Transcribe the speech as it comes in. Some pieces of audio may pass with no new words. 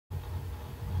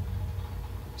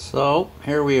So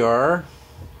here we are.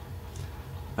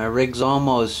 My rig's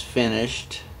almost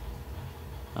finished.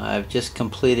 I've just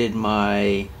completed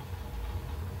my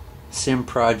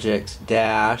SymProjects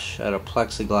Dash out of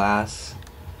plexiglass.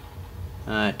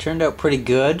 It turned out pretty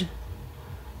good.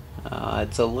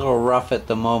 It's a little rough at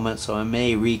the moment, so I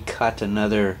may recut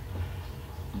another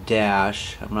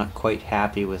dash. I'm not quite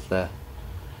happy with the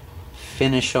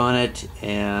finish on it,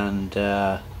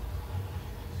 and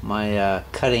my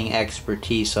cutting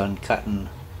expertise on cutting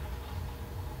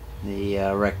the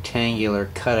rectangular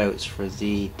cutouts for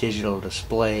the digital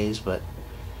displays, but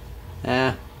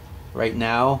right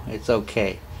now it's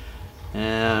okay.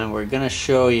 And we're gonna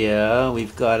show you,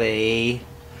 we've got a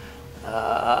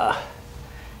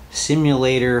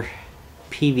Simul8r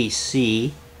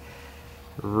PVC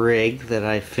rig that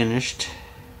I finished.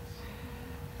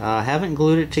 Haven't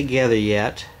glued it together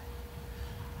yet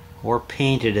or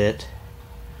painted it.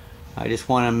 I just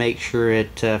want to make sure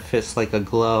it fits like a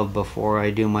glove before I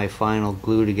do my final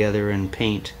glue together and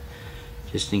paint,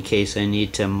 just in case I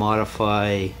need to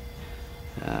modify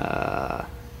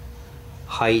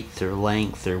height or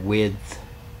length or width.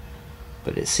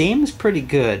 But it seems pretty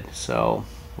good, so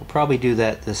we'll probably do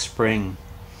that this spring.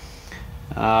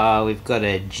 We've got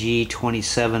a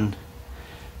G27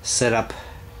 setup,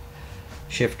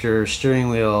 shifter, steering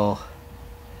wheel,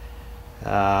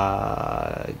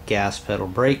 gas pedal,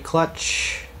 brake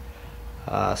clutch.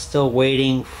 Still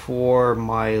waiting for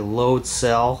my load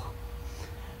cell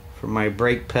for my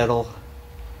brake pedal.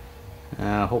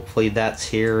 Hopefully that's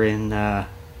here in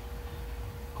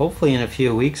hopefully in a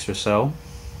few weeks or so.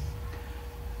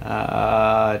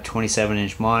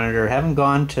 27-inch monitor. Haven't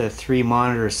gone to 3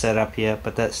 monitor setup yet,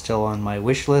 but that's still on my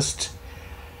wish list.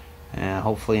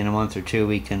 Hopefully in a month or two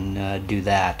we can do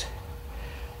that.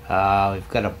 We've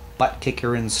got a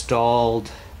ButtKicker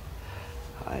installed.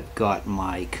 I've got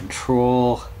my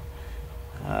control.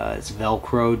 It's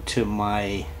velcroed to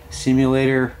my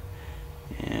simulator,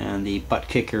 and the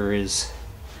ButtKicker is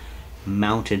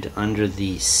mounted under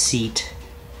the seat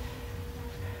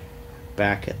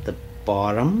back at the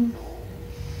bottom.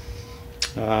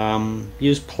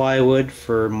 Use plywood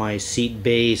for my seat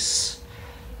base,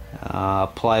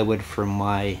 plywood for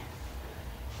my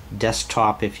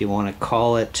desktop, if you want to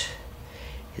call it.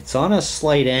 It's on a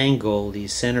slight angle, the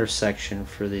center section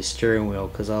for the steering wheel,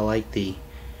 because I like the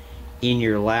in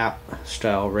your lap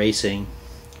style racing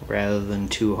rather than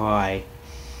too high.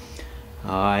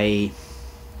 I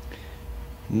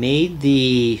made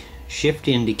the shift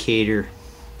indicator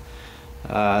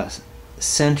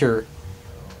center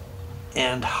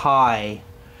and high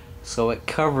so it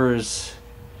covers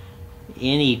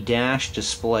any dash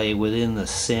display within the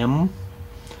sim,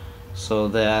 so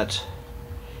that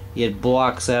it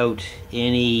blocks out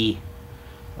any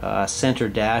center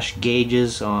dash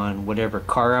gauges on whatever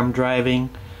car I'm driving.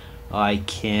 I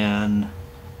can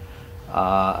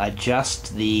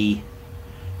adjust the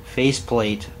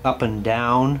faceplate up and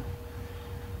down,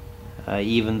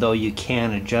 even though you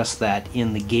can adjust that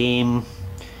in the game,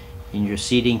 in your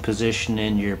seating position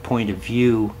and your point of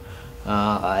view.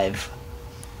 I've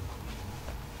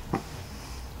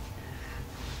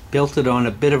built it on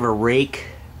a bit of a rake,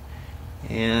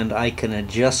 and I can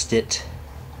adjust it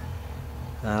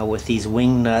with these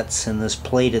wing nuts and this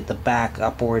plate at the back,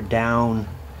 up or down,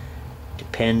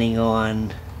 depending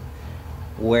on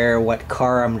what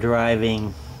car I'm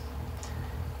driving.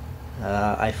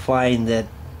 I find that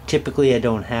typically I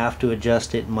don't have to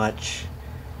adjust it much.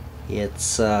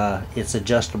 It's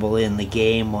adjustable in the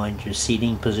game on your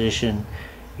seating position,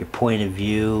 your point of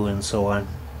view, and so on.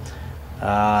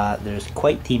 There's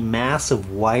quite the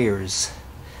massive wires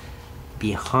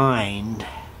behind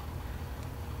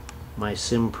my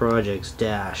SymProjects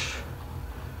Dash.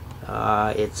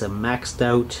 It's a maxed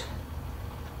out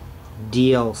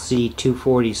DLC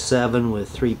 247 with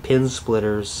 3 pin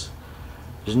splitters.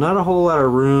 There's not a whole lot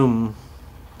of room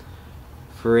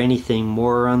for anything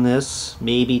more on this.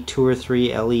 Maybe 2 or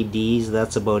 3 LEDs,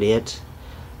 that's about it.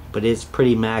 But it's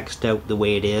pretty maxed out the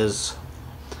way it is.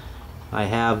 I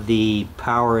have the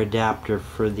power adapter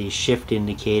for the shift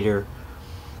indicator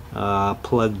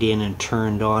plugged in and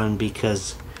turned on,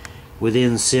 because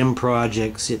within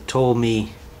SymProjects it told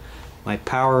me my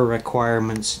power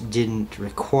requirements didn't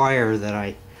require that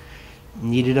I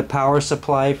needed a power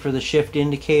supply for the shift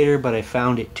indicator, but I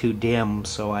found it too dim,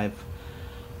 so I've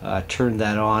turned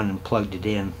that on and plugged it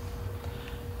in.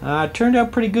 It turned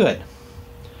out pretty good.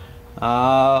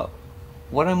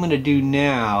 What I'm going to do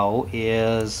now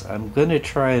is I'm going to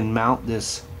try and mount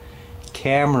this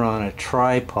camera on a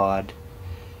tripod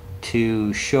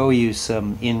to show you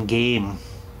some in-game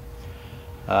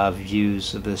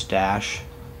views of this dash.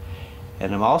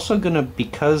 And I'm also going to,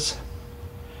 because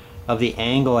of the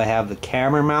angle I have the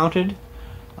camera mounted,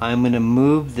 I'm going to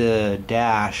move the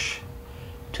dash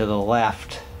to the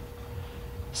left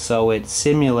so it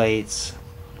simulates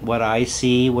what I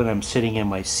see when I'm sitting in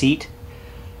my seat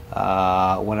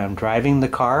when I'm driving the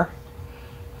car.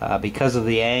 Because of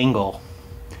the angle,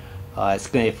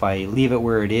 if I leave it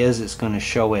where it is, it's going to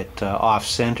show it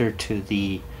off-center to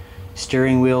the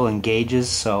steering wheel and gauges.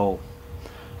 So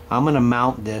I'm going to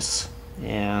mount this,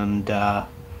 and then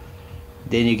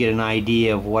you get an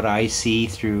idea of what I see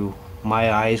through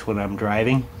my eyes when I'm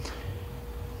driving.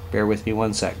 Bear with me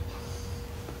one sec.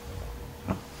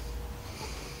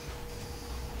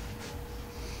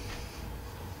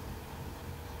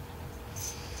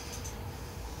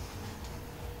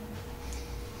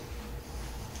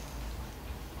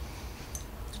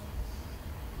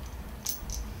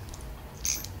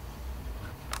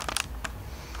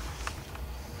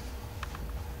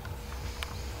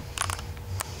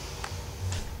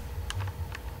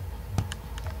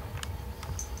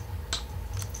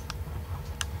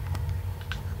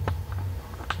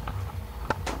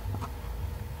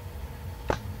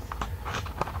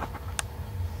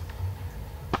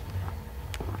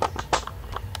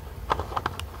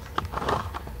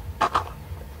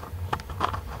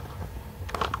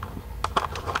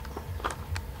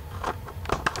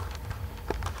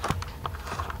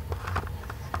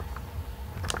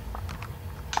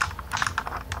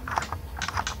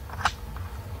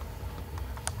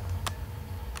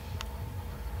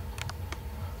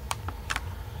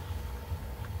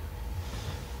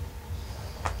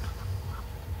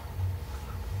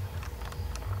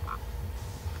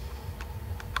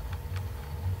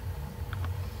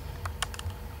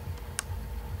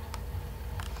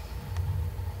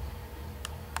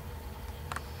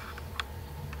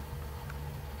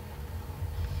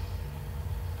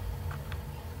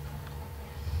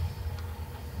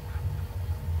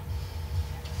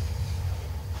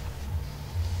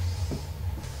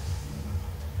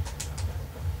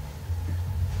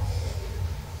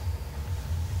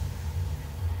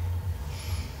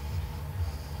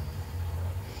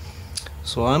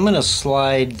 So I'm going to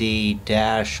slide the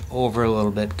dash over a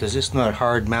little bit because it's not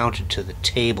hard mounted to the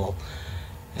table.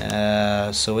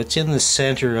 So it's in the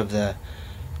center of the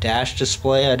dash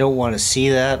display. I don't want to see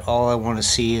that. All I want to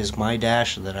see is my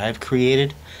dash that I've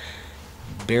created.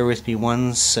 Bear with me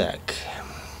one sec.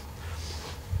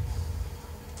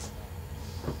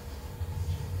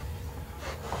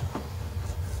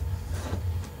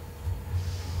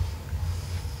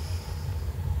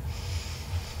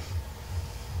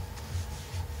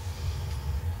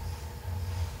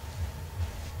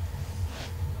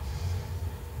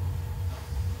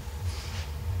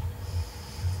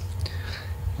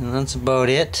 And that's about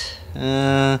it.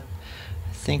 I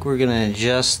think we're going to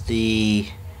adjust the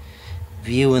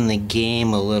view in the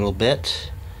game a little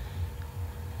bit.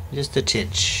 Just a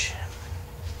titch.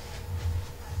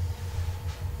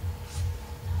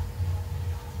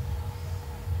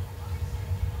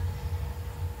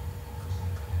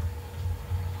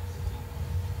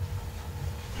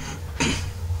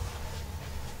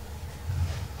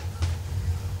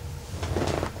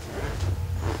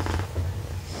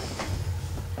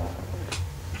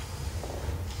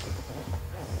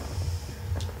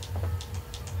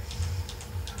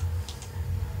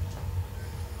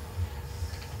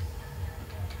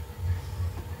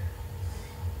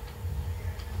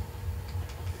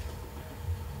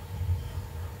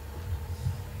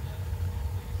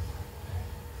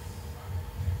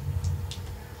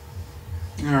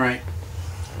 Alright.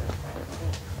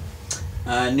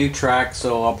 New track,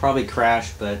 so I'll probably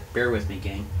crash, but bear with me,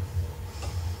 gang.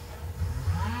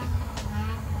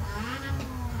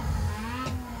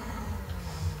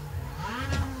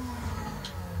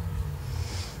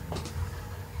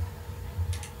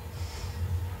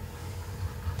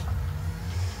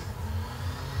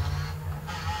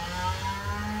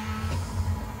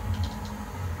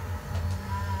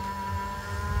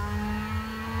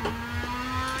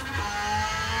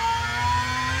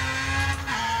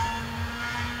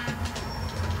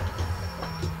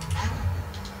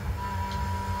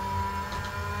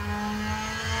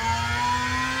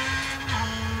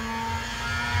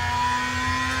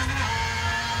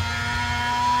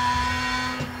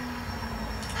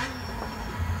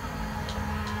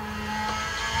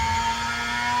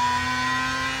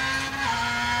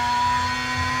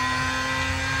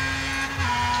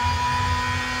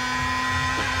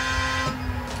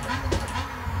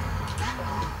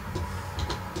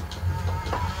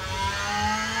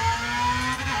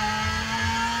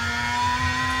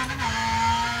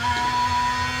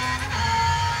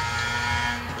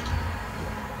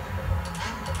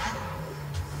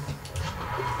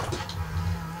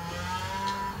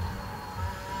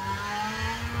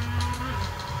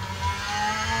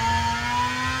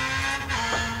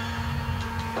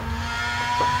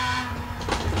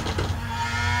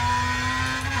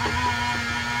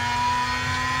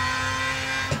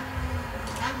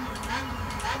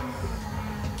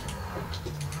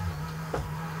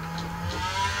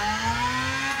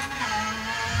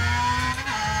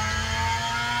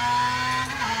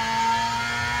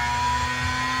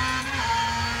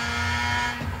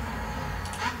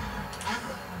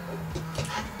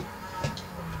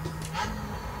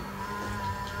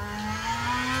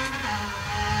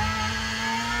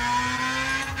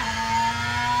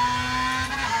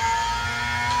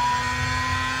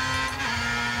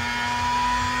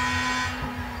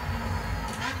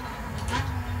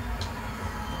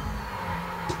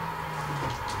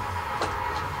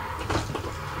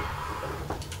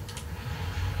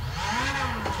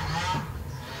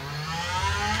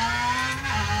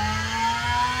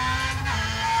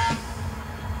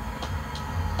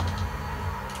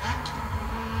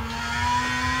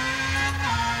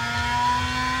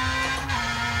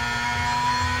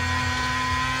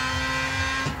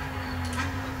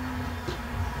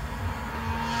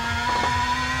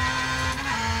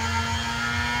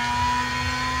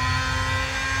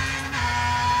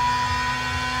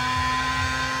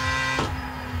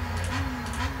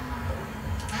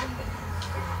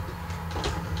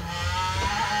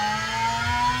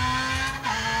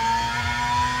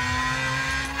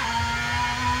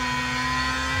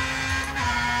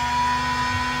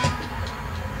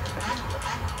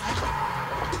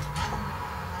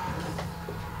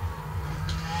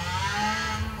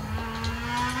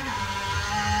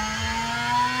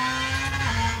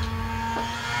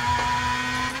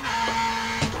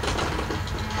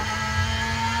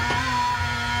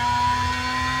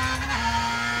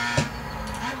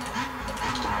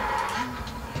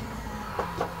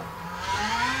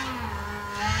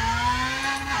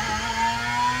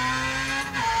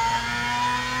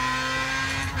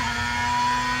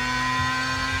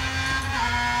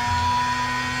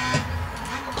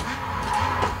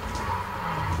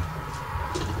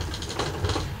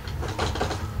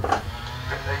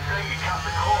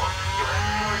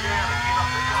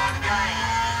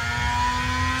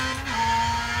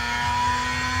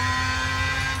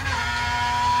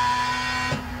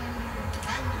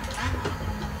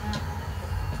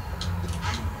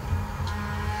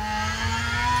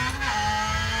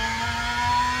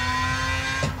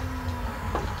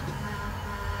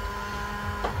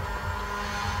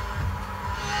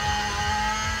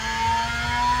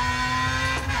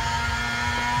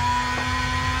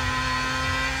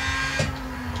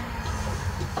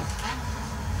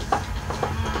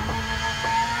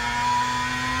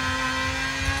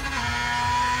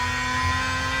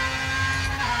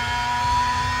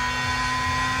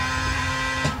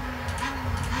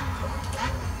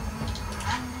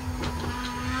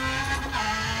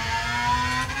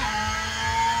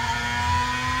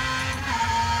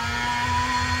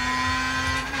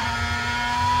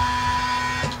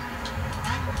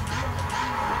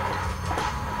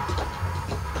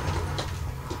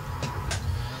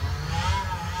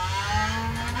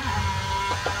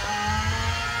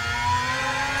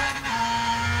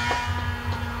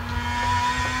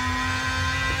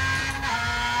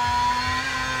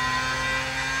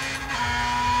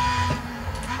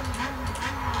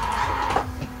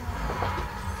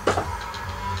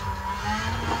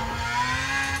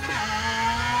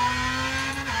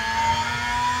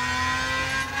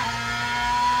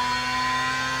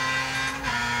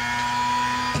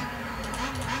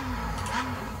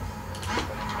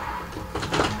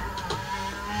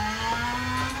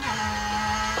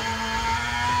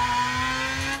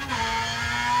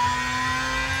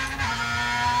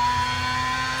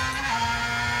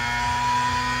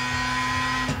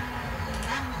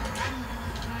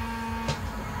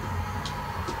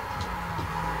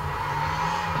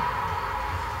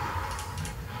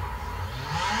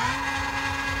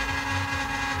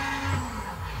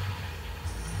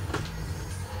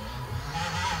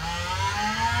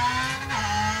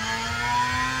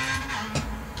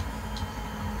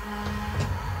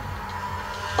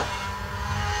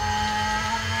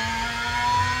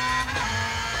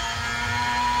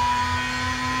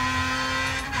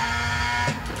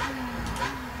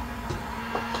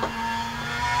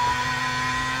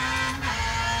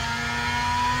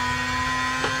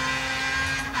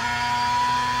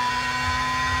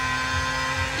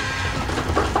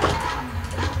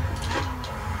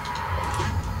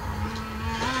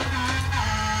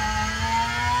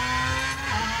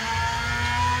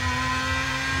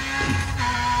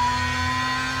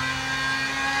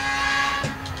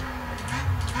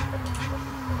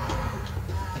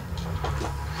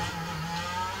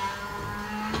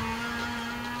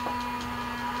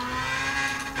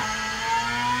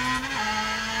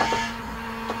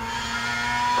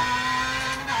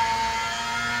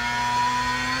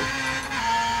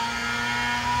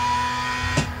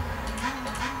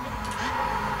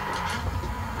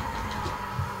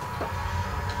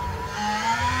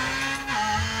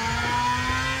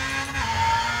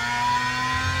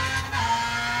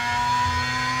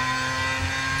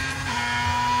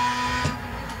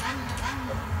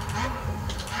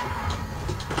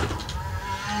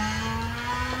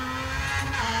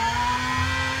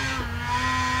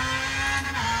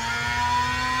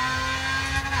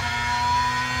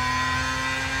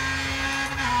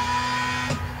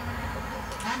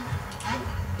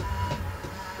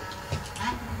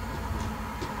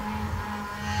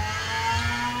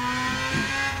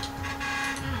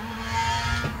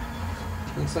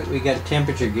 Looks like we got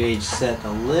temperature gauge set a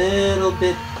little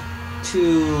bit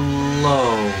too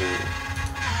low.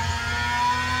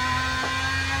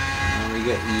 And we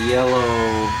got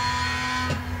yellow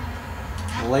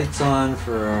lights on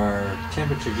for our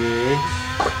temperature gauge.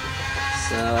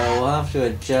 So we'll have to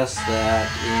adjust that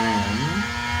in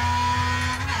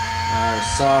our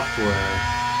software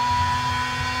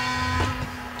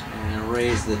and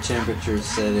raise the temperature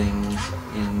settings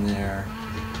in there.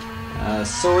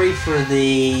 Sorry for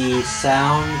the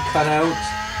sound cutout.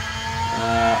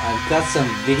 I've got some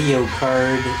video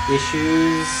card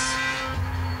issues,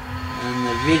 and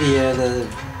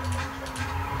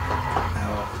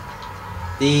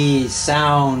the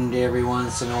sound every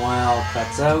once in a while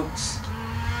cuts out,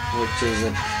 which is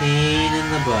a pain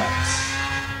in the butt.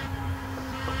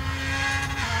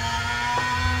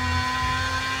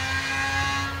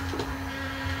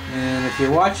 And if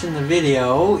you're watching the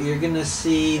video, you're going to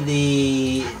see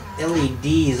the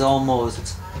LEDs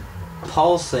almost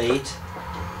pulsate,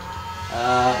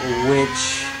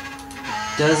 which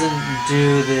doesn't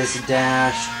do this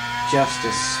dash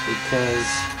justice, because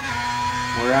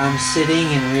where I'm sitting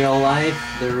in real life,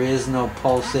 there is no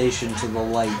pulsation to the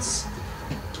lights.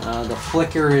 The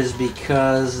flicker is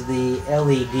because the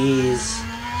LEDs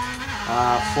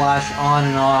flash on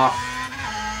and off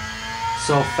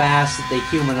so fast that the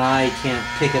human eye can't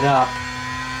pick it up,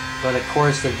 but of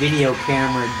course the video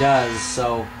camera does,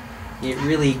 so it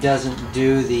really doesn't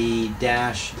do the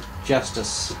dash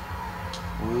justice.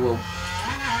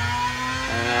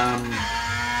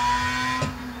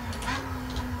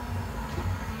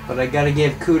 But I gotta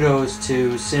give kudos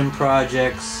to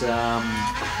SymProjects.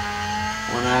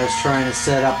 When I was trying to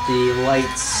set up the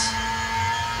lights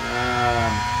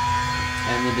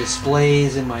and the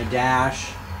displays in my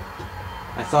dash,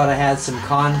 I thought I had some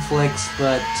conflicts,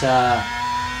 but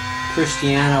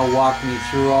Christiana walked me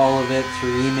through all of it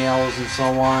through emails and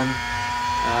so on.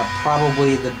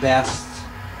 Probably the best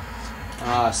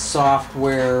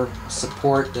software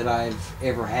support that I've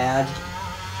ever had.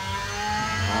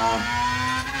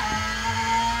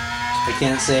 I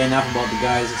can't say enough about the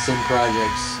guys at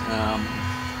SymProjects.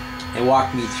 They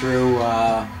walked me through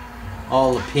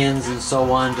all the pins and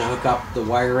so on to hook up the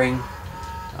wiring,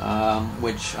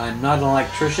 which I'm not an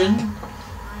electrician,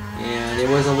 and it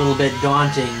was a little bit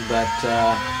daunting, but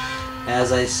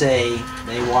as I say,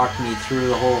 they walked me through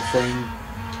the whole thing.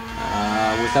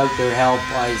 Without their help,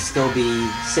 I'd still be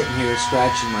sitting here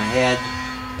scratching my head,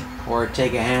 or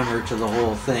take a hammer to the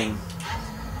whole thing.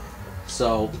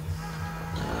 So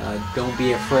don't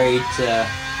be afraid to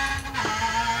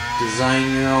design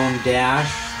your own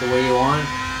dash the way you want.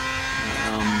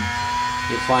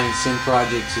 You'll find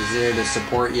SymProjects is there to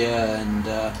support you, and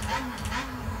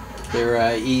they're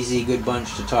an easy, good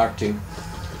bunch to talk to.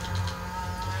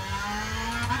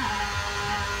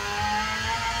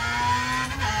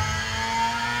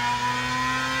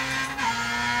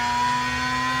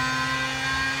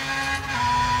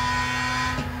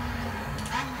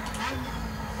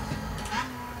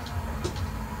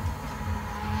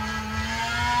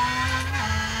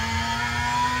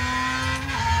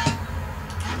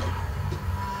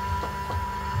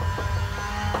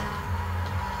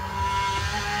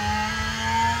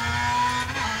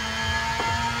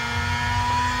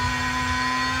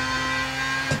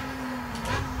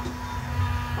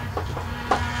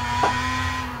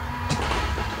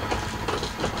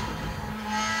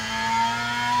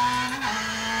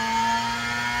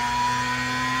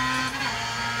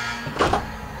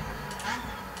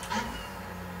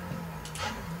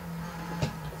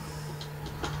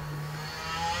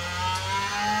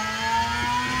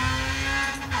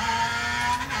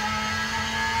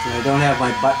 I don't have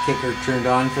my butt kicker turned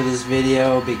on for this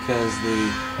video because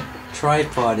the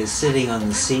tripod is sitting on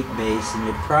the seat base, and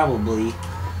you probably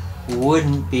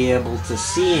wouldn't be able to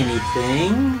see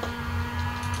anything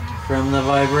from the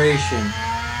vibration.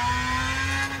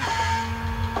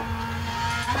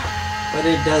 But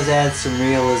it does add some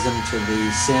realism to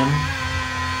the sim.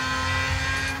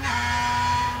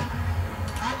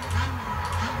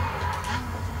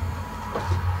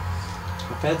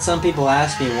 I've had some people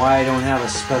ask me why I don't have a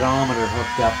speedometer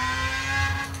hooked up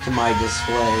to my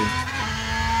display.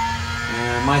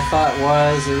 And my thought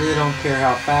was, I really don't care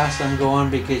how fast I'm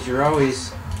going, because you're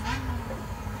always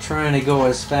trying to go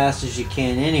as fast as you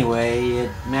can anyway. It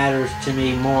matters to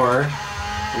me more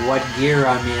what gear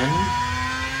I'm in,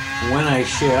 when I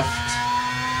shift,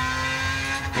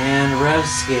 and rev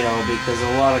scale, because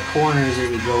a lot of corners that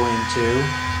you go into,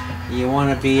 you want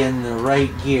to be in the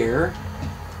right gear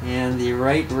and the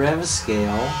right rev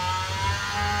scale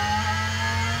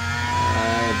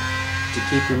to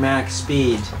keep your max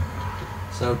speed.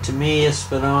 So to me, a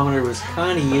speedometer was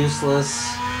kind of useless.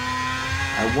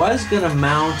 I was going to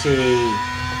mount a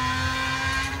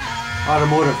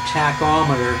automotive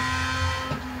tachometer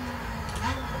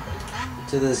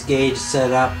to this gauge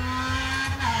setup,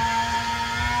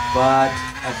 but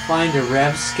I find a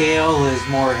rev scale is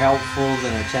more helpful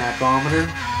than a tachometer.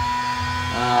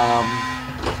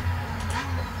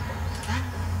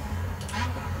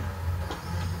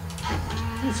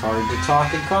 It's hard to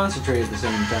talk and concentrate at the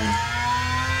same time.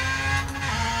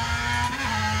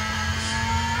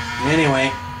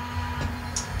 Anyway,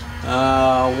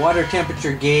 water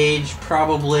temperature gauge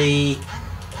probably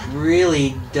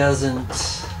really isn't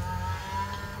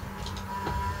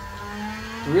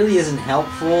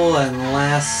helpful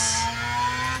unless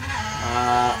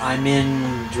I'm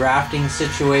in drafting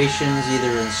situations,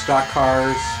 either in stock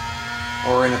cars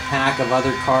or in a pack of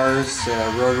other cars,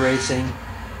 road racing.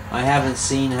 I haven't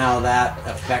seen how that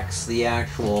affects the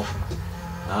actual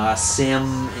sim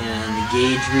and the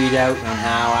gauge readout on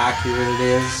how accurate it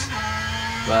is,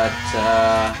 but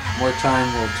more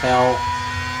time will tell.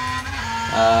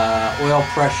 Oil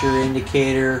pressure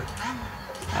indicator,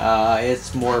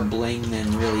 it's more bling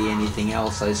than really anything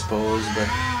else, I suppose, but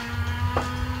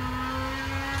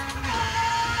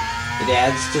it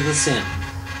adds to the sim.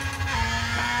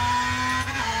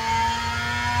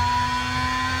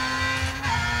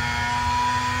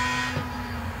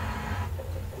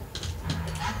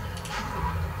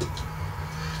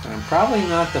 I'm probably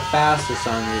not the fastest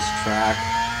on this track.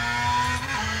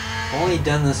 I've only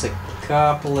done this a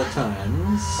couple of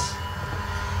times.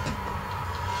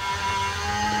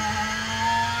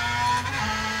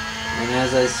 And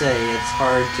as I say, it's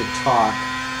hard to talk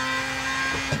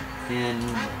and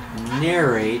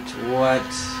narrate what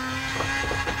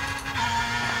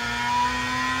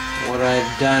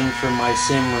I've done for my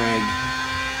sim rig.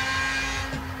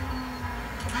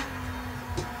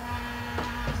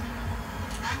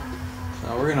 So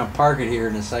we're gonna park it here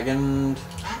in a second.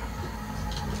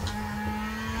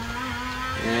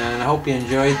 And I hope you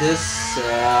enjoyed this.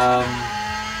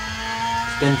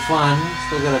 It's been fun.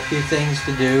 Still got a few things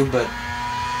to do, but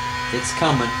it's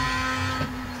coming.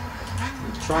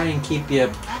 I'll try and keep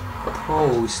you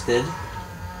posted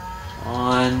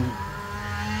on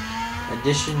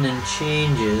addition and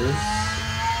changes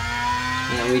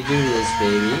that we do to this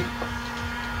baby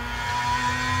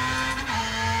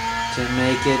to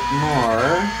make it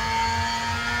more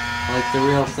like the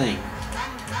real thing.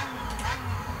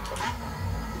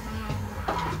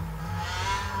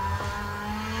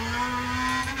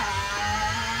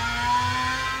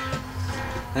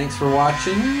 Thanks for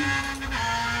watching, and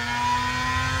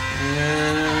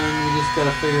we just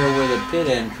gotta figure out where the pit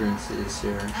entrance is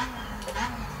here.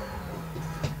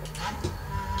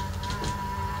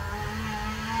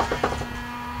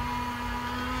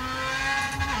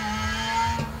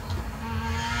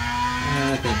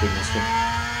 I think we missed it.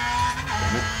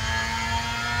 Damn it.